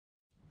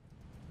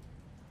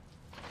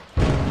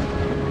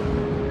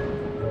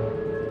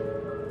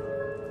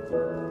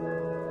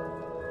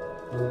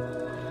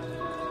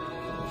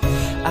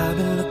I've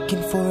been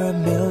looking for a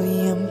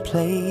million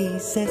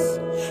places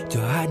to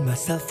hide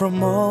myself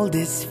from all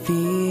this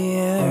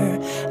fear.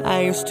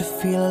 I used to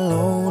feel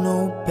alone,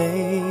 oh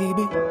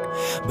baby,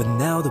 but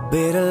now the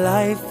better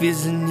life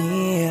is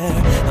near.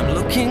 I'm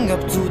looking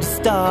up to the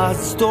stars,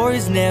 the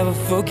stories never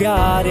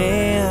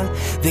forgotten.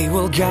 They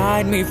will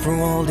guide me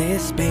through all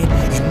this pain.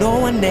 You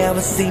know I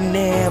never say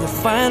never,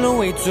 find a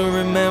way to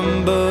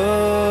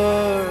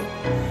remember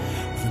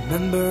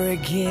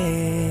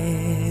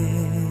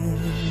again.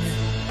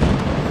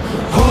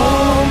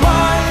 All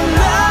my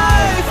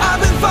life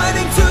I've been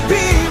fighting to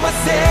be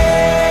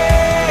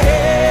myself.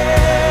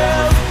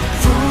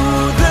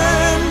 Through the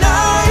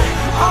night,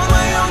 on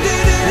my own,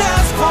 didn't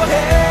ask for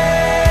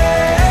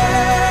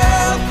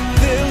help.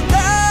 The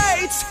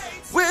lights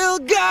will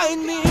guide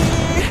me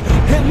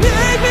and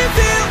make me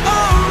feel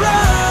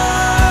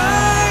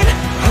alright.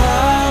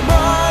 I'm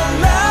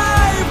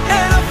alive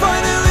and I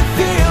finally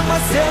feel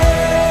myself.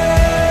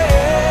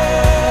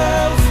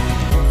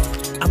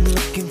 I'm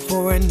looking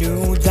for a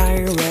new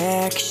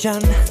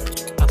direction,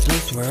 a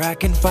place where I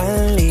can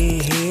finally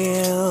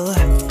heal.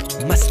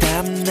 My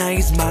stamina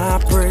is my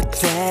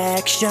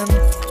protection.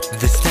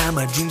 This time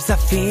my dreams are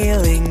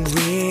feeling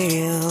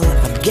real.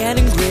 I'm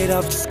getting rid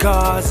of the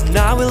scars and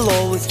I will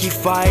always keep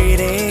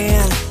fighting.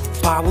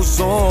 Power's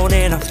on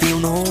and I feel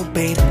no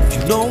pain. You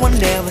know I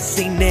never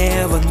say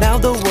never, now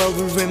the world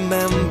will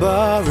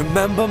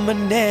remember my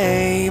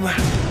name.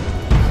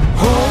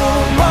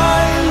 All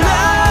my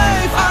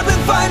life I've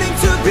been fighting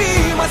to be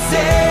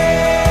myself.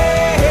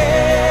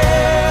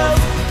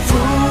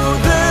 Through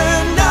the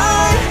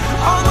night,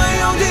 on my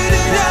own,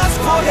 didn't ask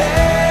for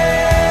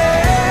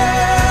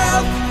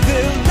help. The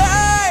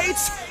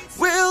lights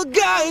will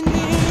guide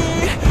me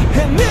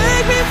and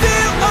make me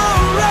feel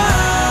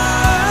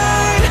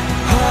alright.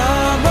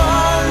 I'm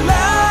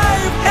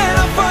alive and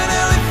I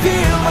finally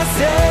feel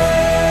myself.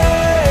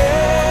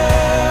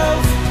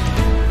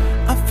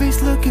 A face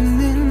looking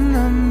in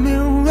the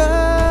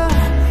mirror,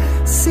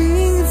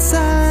 seeing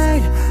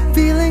inside,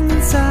 feeling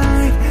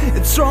inside.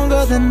 It's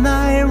stronger than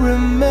I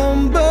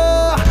remember.